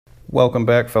Welcome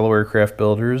back, fellow aircraft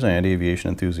builders and aviation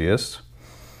enthusiasts.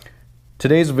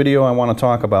 Today's video I want to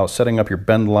talk about setting up your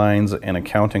bend lines and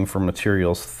accounting for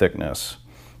materials thickness.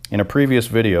 In a previous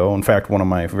video, in fact one of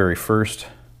my very first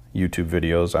YouTube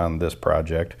videos on this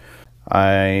project,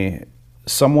 I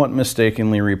somewhat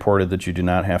mistakenly reported that you do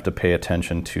not have to pay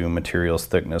attention to materials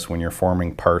thickness when you're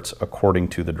forming parts according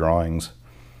to the drawings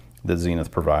that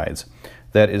Zenith provides.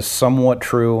 That is somewhat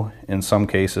true in some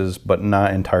cases, but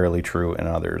not entirely true in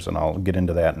others, and I'll get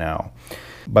into that now.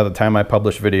 By the time I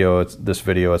publish this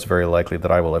video, it's very likely that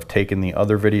I will have taken the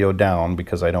other video down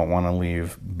because I don't want to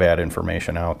leave bad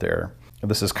information out there.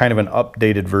 This is kind of an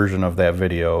updated version of that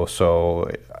video, so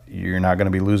you're not going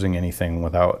to be losing anything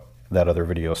without that other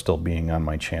video still being on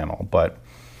my channel. But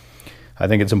I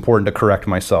think it's important to correct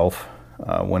myself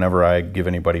whenever I give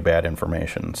anybody bad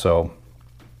information. So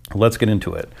let's get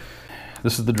into it.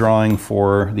 This is the drawing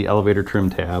for the elevator trim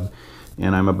tab,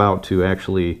 and I'm about to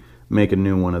actually make a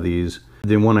new one of these.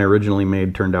 The one I originally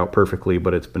made turned out perfectly,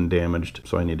 but it's been damaged,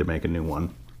 so I need to make a new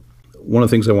one. One of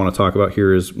the things I want to talk about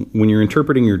here is when you're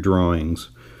interpreting your drawings,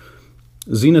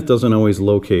 Zenith doesn't always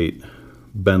locate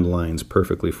bend lines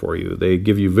perfectly for you. They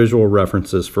give you visual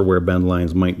references for where bend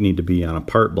lines might need to be on a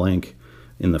part blank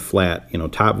in the flat,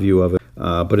 top view of it.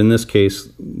 But in this case,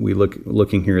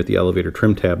 looking here at the elevator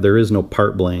trim tab, there is no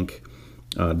part blank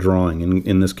drawing.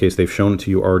 In this case, they've shown it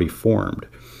to you already formed.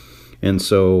 And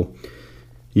so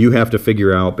you have to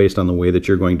figure out, based on the way that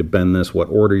you're going to bend this, what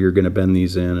order you're going to bend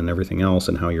these in and everything else,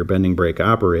 and how your bending brake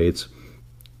operates,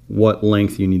 what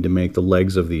length you need to make the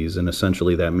legs of these, and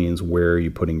essentially that means where are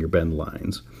you putting your bend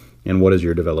lines, and what is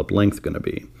your developed length going to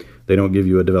be. They don't give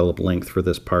you a developed length for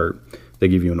this part. They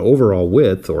give you an overall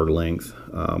width or length,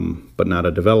 but not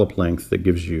a developed length that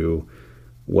gives you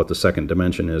what the second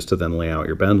dimension is to then lay out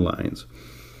your bend lines.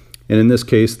 And in this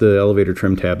case, the elevator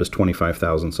trim tab is 25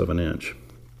 thousandths of an inch.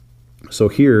 So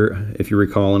here, if you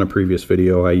recall in a previous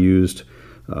video, I used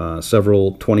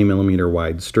several 20 millimeter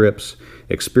wide strips,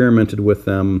 experimented with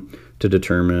them to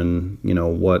determine,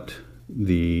 what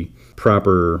the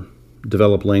proper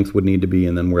developed length would need to be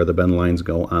and then where the bend lines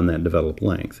go on that developed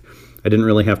length. I didn't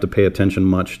really have to pay attention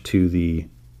much to the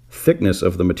thickness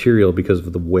of the material because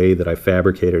of the way that I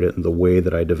fabricated it and the way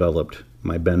that I developed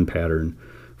my bend pattern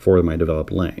for my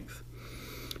developed length.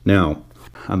 Now,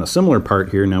 on the similar part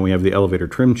here, now we have the elevator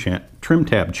trim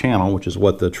tab channel, which is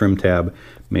what the trim tab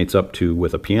mates up to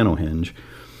with a piano hinge.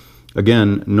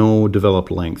 Again, no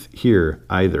developed length here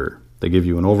either. They give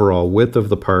you an overall width of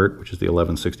the part, which is the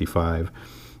 1165,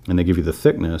 and they give you the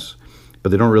thickness,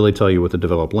 but they don't really tell you what the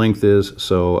developed length is.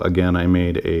 So again, I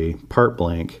made a part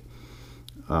blank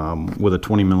with a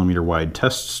 20 millimeter wide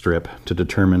test strip to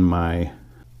determine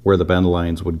where the bend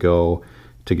lines would go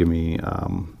to give me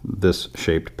this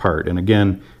shaped part. And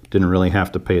again, didn't really have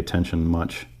to pay attention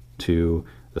much to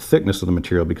the thickness of the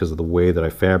material because of the way that I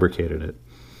fabricated it.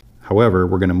 However,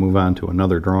 we're going to move on to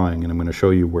another drawing, and I'm going to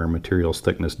show you where materials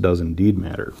thickness does indeed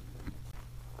matter.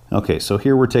 Okay, so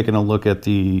here we're taking a look at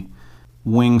the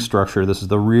wing structure. This is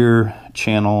the rear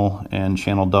channel and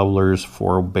channel doublers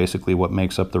for basically what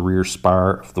makes up the rear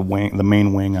spar of the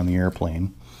main wing on the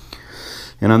airplane.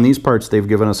 And on these parts, they've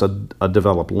given us a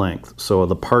developed length. So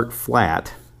the part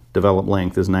flat developed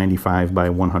length is 95 by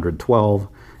 112,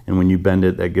 and when you bend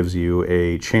it, that gives you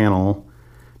a channel,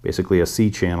 basically a C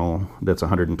channel, that's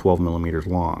 112 millimeters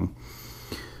long.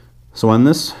 So on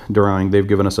this drawing, they've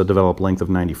given us a developed length of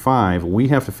 95. We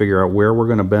have to figure out where we're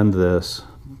going to bend this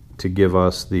to give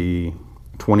us the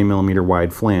 20 millimeter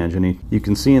wide flange. And you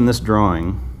can see in this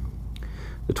drawing,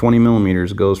 the 20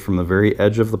 millimeters goes from the very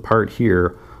edge of the part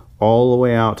here all the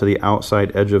way out to the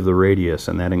outside edge of the radius,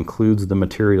 and that includes the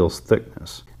material's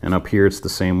thickness. And up here it's the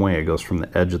same way. It goes from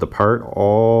the edge of the part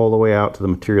all the way out to the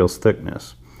material's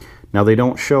thickness. Now they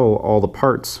don't show all the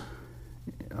parts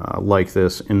like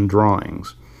this in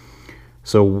drawings.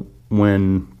 So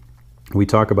when we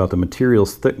talk about the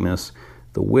material's thickness,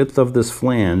 the width of this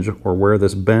flange, or where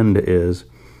this bend is,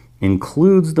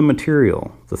 includes the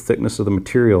material, the thickness of the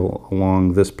material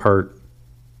along this part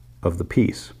of the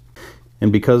piece.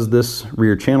 And because this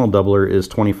rear channel doubler is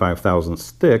 25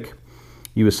 thousandths thick,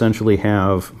 you essentially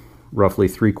have roughly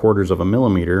 3/4 of a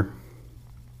millimeter,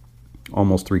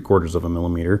 almost 3/4 of a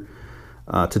millimeter,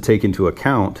 to take into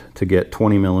account to get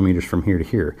 20 millimeters from here to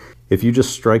here. If you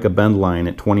just strike a bend line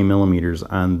at 20 millimeters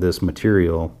on this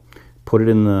material, put it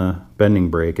in the bending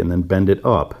brake, and then bend it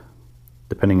up,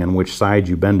 depending on which side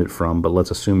you bend it from, but let's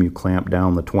assume you clamp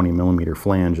down the 20 millimeter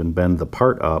flange and bend the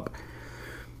part up,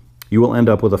 you will end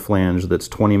up with a flange that's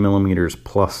 20 millimeters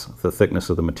plus the thickness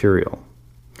of the material.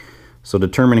 So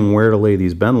determining where to lay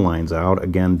these bend lines out,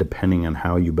 again, depending on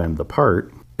how you bend the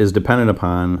part, is dependent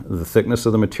upon the thickness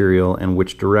of the material and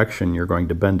which direction you're going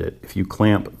to bend it. If you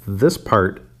clamp this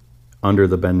part under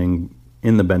the bending,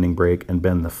 in the bending brake, and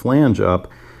bend the flange up,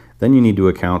 then you need to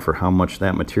account for how much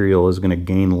that material is going to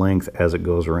gain length as it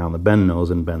goes around the bend nose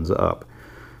and bends up.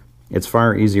 It's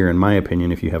far easier, in my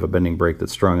opinion, if you have a bending brake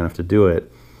that's strong enough to do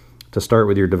it, to start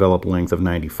with your developed length of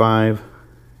 95,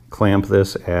 clamp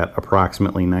this at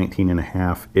approximately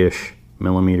 19.5-ish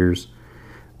millimeters,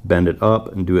 bend it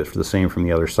up and do it for the same from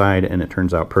the other side, and it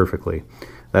turns out perfectly.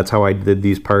 That's how I did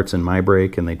these parts in my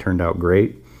brake, and they turned out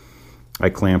great. I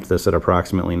clamped this at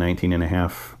approximately 19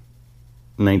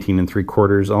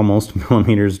 3/4 almost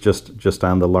millimeters, just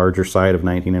on the larger side of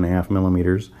 19.5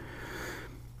 millimeters,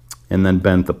 and then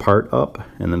bent the part up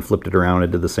and then flipped it around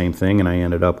and did the same thing, and I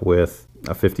ended up with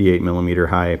a 58 millimeter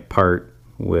high part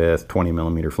with 20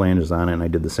 millimeter flanges on it, and I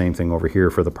did the same thing over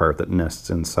here for the part that nests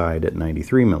inside at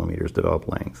 93 millimeters developed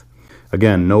length.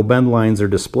 Again, no bend lines are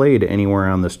displayed anywhere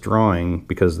on this drawing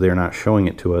because they're not showing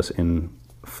it to us in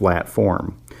flat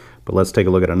form. But let's take a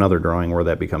look at another drawing where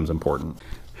that becomes important.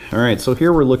 All right, so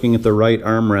here we're looking at the right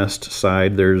armrest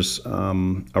side. There's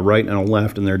a right and a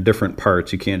left, and they're different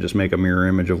parts. You can't just make a mirror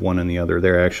image of one and the other.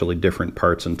 They're actually different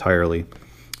parts entirely,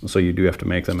 so you do have to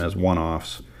make them as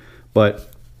one-offs.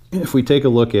 But if we take a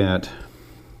look at,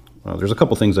 well, there's a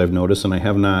couple things I've noticed, and I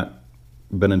have not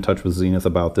been in touch with Zenith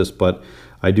about this, but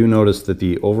I do notice that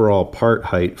the overall part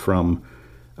height from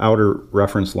outer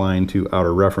reference line to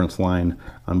outer reference line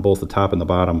on both the top and the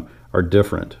bottom are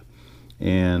different.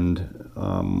 And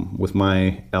with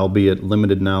my albeit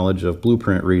limited knowledge of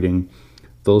blueprint reading,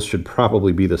 those should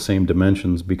probably be the same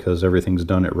dimensions because everything's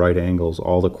done at right angles.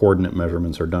 All the coordinate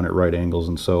measurements are done at right angles,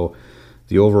 and so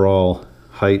the overall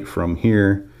height from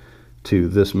here to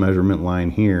this measurement line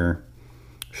here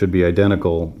should be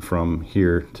identical from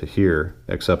here to here,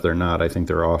 except they're not. I think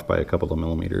they're off by a couple of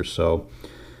millimeters. So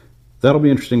that'll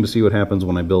be interesting to see what happens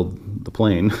when I build the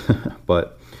plane.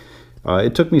 But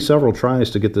it took me several tries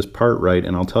to get this part right,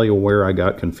 and I'll tell you where I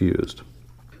got confused.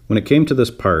 When it came to this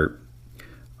part,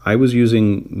 I was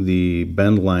using the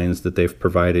bend lines that they've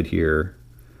provided here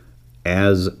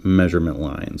as measurement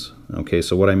lines. Okay,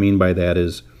 so what I mean by that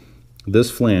is this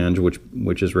flange,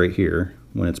 which is right here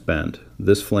when it's bent,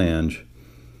 this flange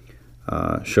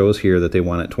shows here that they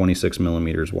want it 26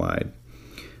 millimeters wide.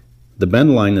 The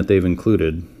bend line that they've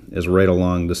included is right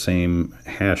along the same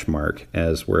hash mark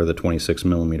as where the 26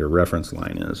 millimeter reference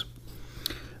line is.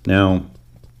 Now,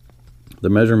 the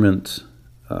measurements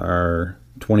are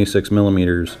 26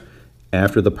 millimeters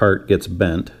after the part gets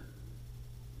bent,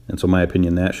 and so in my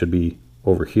opinion that should be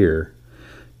over here,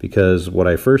 because what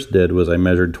I first did was I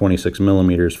measured 26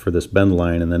 millimeters for this bend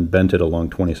line and then bent it along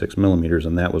 26 millimeters,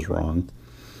 and that was wrong.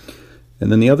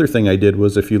 And then the other thing I did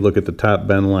was, if you look at the top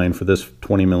bend line for this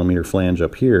 20 millimeter flange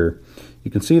up here,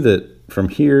 you can see that from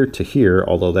here to here,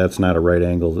 although that's not a right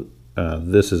angle,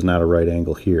 this is not a right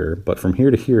angle here, but from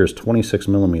here to here is 26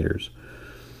 millimeters.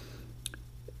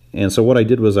 And so what I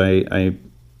did was I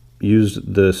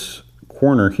used this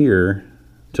corner here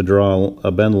to draw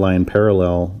a bend line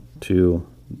parallel to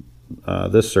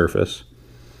this surface,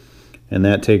 and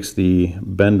that takes the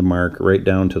bend mark right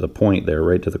down to the point there,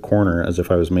 right to the corner, as if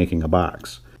I was making a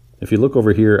box. If you look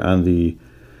over here on the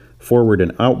forward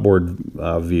and outboard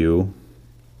view,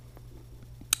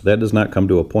 that does not come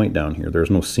to a point down here. There's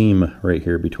no seam right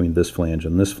here between this flange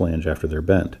and this flange after they're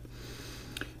bent.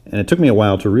 And it took me a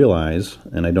while to realize,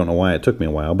 and I don't know why it took me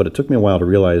a while, but it took me a while to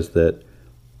realize that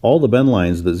all the bend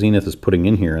lines that Zenith is putting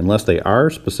in here, unless they are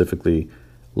specifically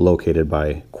located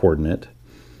by coordinate,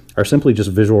 are simply just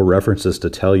visual references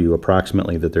to tell you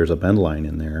approximately that there's a bend line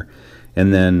in there,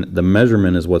 and then the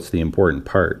measurement is what's the important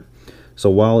part.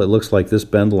 So while it looks like this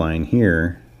bend line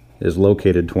here is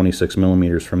located 26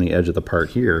 millimeters from the edge of the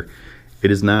part here,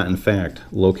 it is not in fact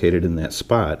located in that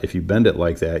spot. If you bend it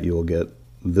like that, you will get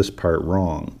this part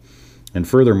wrong. And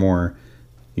furthermore,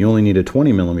 you only need a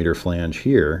 20 millimeter flange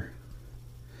here.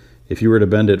 If you were to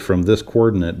bend it from this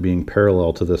coordinate being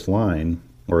parallel to this line,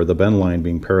 or the bend line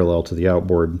being parallel to the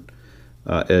outboard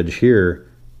edge here,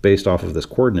 based off of this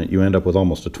coordinate, you end up with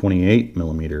almost a 28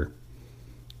 millimeter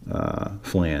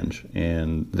flange,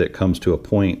 and that comes to a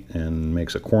point and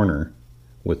makes a corner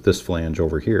with this flange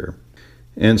over here.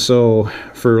 And so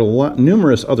for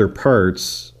numerous other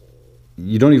parts,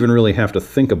 you don't even really have to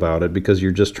think about it, because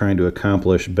you're just trying to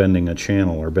accomplish bending a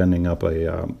channel or bending up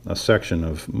a section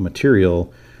of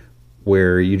material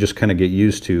where you just kind of get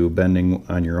used to bending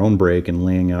on your own brake and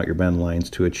laying out your bend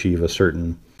lines to achieve a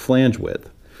certain flange width.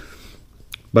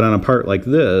 But on a part like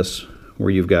this, where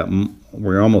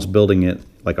you're almost building it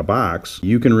like a box,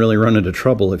 you can really run into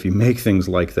trouble if you make things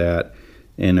like that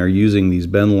and are using these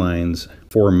bend lines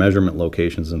for measurement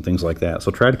locations and things like that.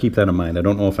 So try to keep that in mind. I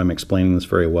don't know if I'm explaining this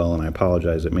very well, and I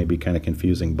apologize. It may be kind of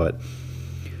confusing, but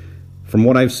from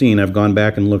what I've seen, I've gone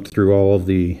back and looked through all of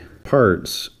the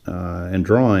parts and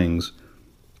drawings.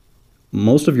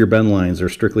 Most of your bend lines are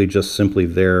strictly just simply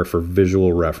there for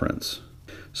visual reference.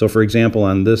 So for example,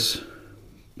 on this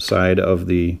side of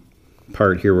the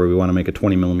part here where we want to make a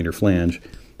 20 millimeter flange,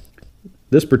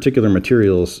 this particular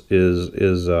material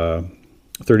is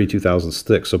 32 thousandths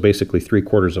thick, so basically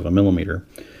 3/4 of a millimeter.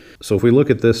 So if we look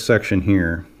at this section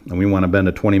here and we want to bend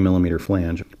a 20 millimeter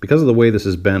flange, because of the way this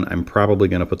is bent, I'm probably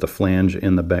going to put the flange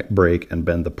in the brake and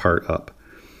bend the part up.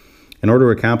 In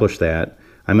order to accomplish that,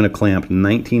 I'm going to clamp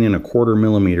 19 1/4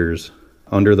 millimeters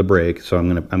under the brake. So I'm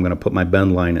going to put my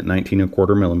bend line at 19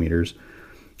 1/4 millimeters,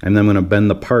 and then I'm going to bend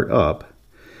the part up.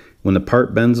 When the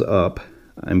part bends up,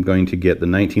 I'm going to get the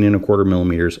 19 1/4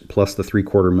 millimeters plus the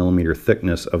 3/4 millimeter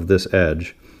thickness of this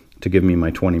edge to give me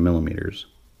my 20 millimeters.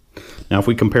 Now if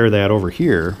we compare that over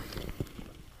here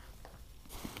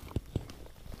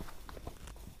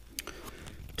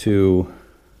to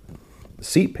the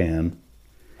seat pan,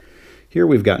 here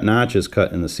we've got notches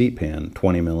cut in the seat pan,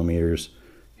 20 millimeters.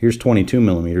 Here's 22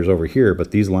 millimeters over here,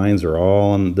 but these lines are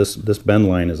all on this bend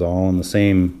line is all on the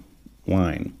same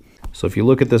line. So if you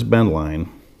look at this bend line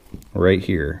right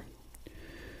here,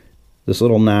 this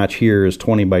little notch here is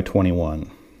 20 by 21.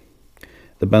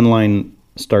 The bend line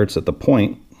starts at the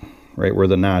point right where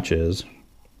the notch is,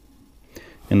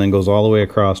 and then goes all the way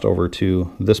across over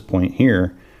to this point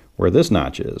here where this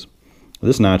notch is.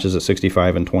 This notch is at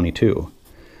 65 and 22.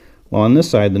 Well, on this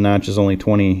side the notch is only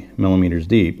 20 millimeters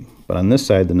deep, but on this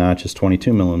side the notch is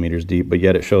 22 millimeters deep, but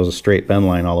yet it shows a straight bend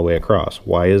line all the way across.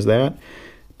 Why is that?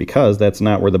 Because that's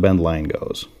not where the bend line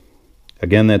goes.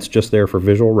 Again, that's just there for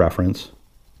visual reference.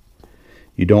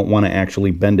 You don't want to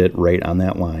actually bend it right on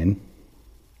that line.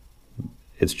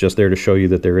 It's just there to show you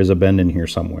that there is a bend in here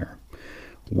somewhere.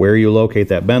 Where you locate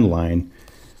that bend line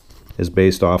is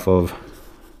based off of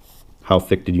how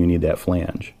thick did you need that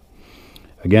flange.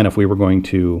 Again, if we were going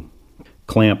to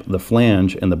clamp the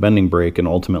flange and the bending brake, and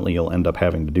ultimately you'll end up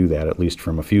having to do that, at least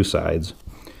from a few sides.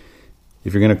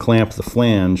 If you're going to clamp the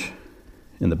flange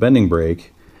and the bending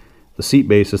brake, the seat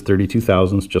base is 32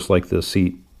 thousandths, just like the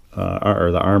seat or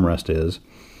the armrest is.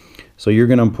 So you're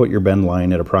going to put your bend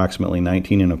line at approximately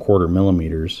 19 1/4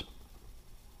 millimeters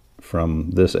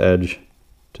from this edge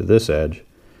to this edge,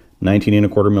 19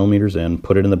 1/4 millimeters in,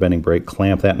 put it in the bending brake,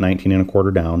 clamp that 19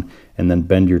 1/4 down, and then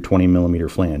bend your 20 millimeter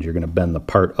flange. You're going to bend the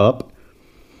part up.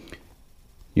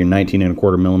 Your 19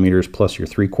 1/4 millimeters plus your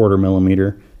 3/4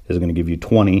 millimeter is going to give you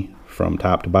 20 from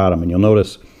top to bottom. And you'll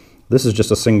notice this is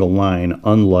just a single line,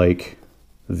 unlike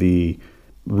the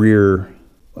rear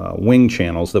wing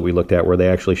channels that we looked at, where they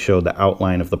actually showed the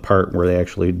outline of the part, where they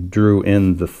actually drew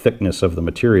in the thickness of the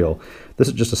material. This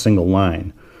is just a single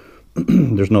line.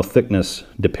 There's no thickness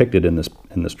depicted in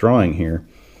this drawing here.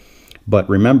 But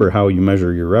remember how you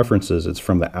measure your references. It's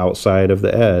from the outside of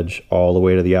the edge all the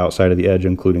way to the outside of the edge,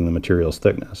 including the material's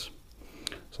thickness.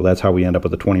 So that's how we end up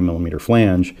with a 20 millimeter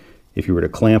flange. If you were to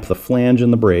clamp the flange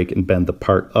in the brake and bend the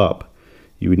part up,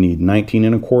 you would need 19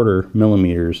 1/4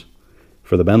 millimeters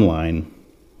for the bend line,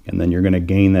 and then you're going to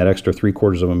gain that extra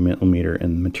 3/4 of a millimeter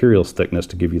in material's thickness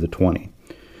to give you the 20.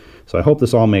 So I hope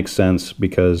this all makes sense,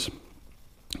 because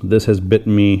this has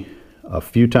bitten me a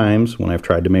few times when I've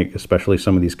tried to make especially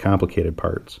some of these complicated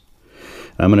parts.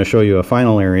 I'm going to show you a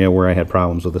final area where I had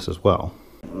problems with this as well.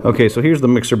 Okay, so here's the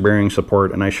mixer bearing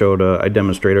support, and I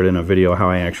demonstrated in a video how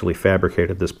I actually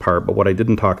fabricated this part, but what I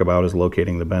didn't talk about is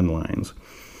locating the bend lines.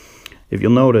 If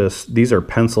you'll notice, these are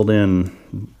penciled in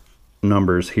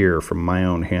numbers here from my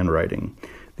own handwriting.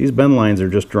 These bend lines are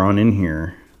just drawn in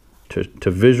here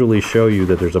to visually show you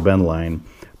that there's a bend line,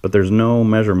 but there's no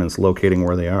measurements locating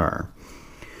where they are.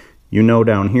 You know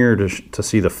down here to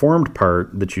see the formed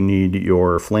part that you need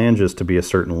your flanges to be a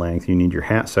certain length, you need your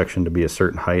hat section to be a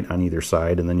certain height on either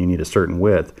side, and then you need a certain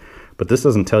width. But this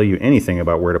doesn't tell you anything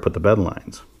about where to put the bend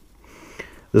lines.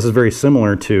 This is very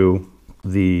similar to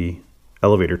the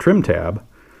elevator trim tab,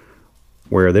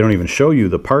 where they don't even show you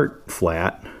the part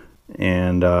flat,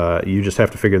 and you just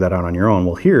have to figure that out on your own.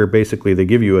 Well, here basically they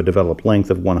give you a developed length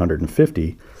of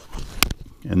 150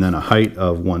 and then a height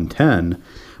of 110.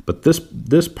 But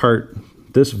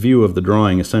this view of the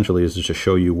drawing essentially is just to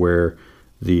show you where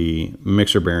the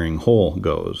mixer bearing hole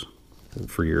goes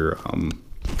for your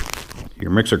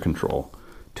mixer control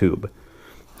tube.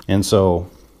 And so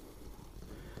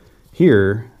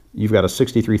here you've got a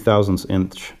 63 thousandths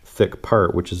inch thick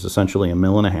part, which is essentially 1.5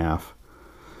 mils,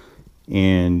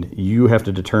 and you have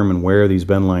to determine where these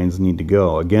bend lines need to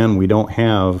go. Again, we don't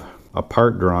have a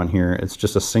part drawn here. It's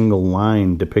just a single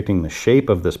line depicting the shape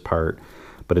of this part,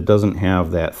 but it doesn't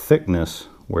have that thickness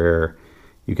where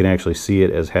you can actually see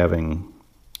it as having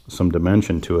some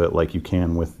dimension to it like you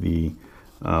can with the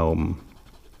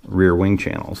rear wing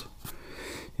channels.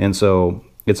 And so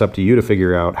it's up to you to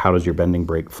figure out, how does your bending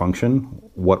brake function?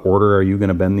 What order are you going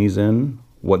to bend these in?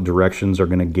 What directions are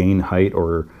going to gain height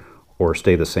or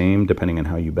stay the same depending on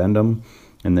how you bend them?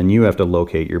 And then you have to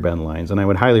locate your bend lines. And I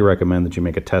would highly recommend that you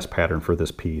make a test pattern for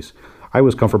this piece. I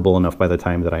was comfortable enough by the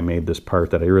time that I made this part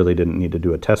that I really didn't need to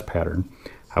do a test pattern.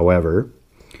 However,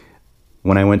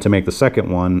 when I went to make the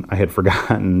second one, I had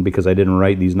forgotten, because I didn't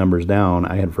write these numbers down,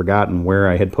 I had forgotten where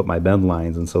I had put my bend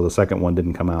lines, and so the second one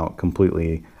didn't come out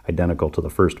completely identical to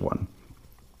the first one.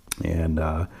 And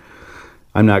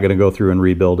I'm not going to go through and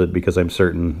rebuild it because I'm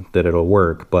certain that it'll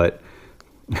work, but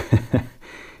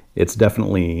it's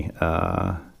definitely,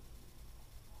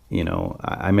 you know,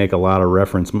 I make a lot of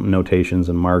reference notations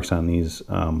and marks on these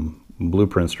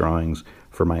blueprints drawings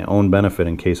for my own benefit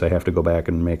in case I have to go back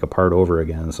and make a part over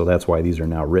again. So that's why these are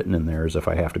now written in there, as if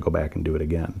I have to go back and do it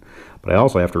again. But I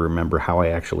also have to remember how I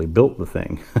actually built the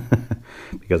thing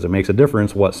because it makes a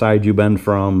difference what side you bend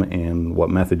from and what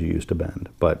method you use to bend.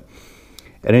 But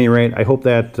at any rate, I hope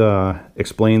that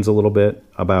explains a little bit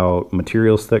about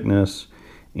materials thickness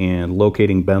and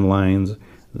locating bend lines.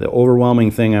 The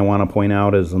overwhelming thing I want to point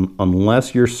out is,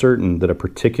 unless you're certain that a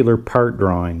particular part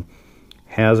drawing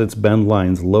has its bend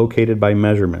lines located by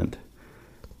measurement,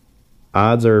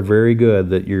 odds are very good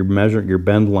that your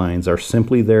bend lines are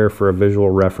simply there for a visual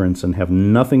reference and have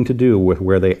nothing to do with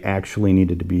where they actually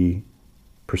needed to be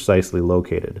precisely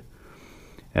located,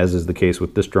 as is the case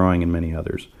with this drawing and many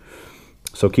others.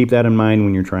 So keep that in mind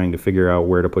when you're trying to figure out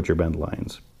where to put your bend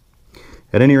lines.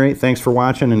 At any rate, thanks for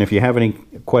watching, and if you have any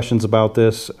questions about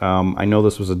this, I know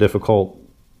this was a difficult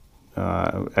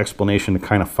explanation to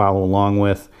kind of follow along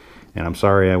with, and I'm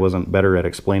sorry I wasn't better at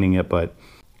explaining it, but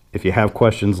if you have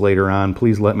questions later on,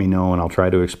 please let me know, and I'll try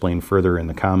to explain further in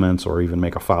the comments or even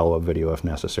make a follow-up video if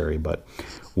necessary, but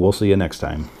we'll see you next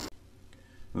time.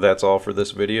 That's all for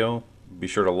this video. Be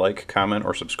sure to like, comment,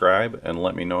 or subscribe, and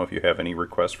let me know if you have any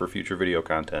requests for future video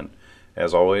content.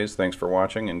 As always, thanks for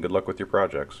watching, and good luck with your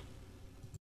projects.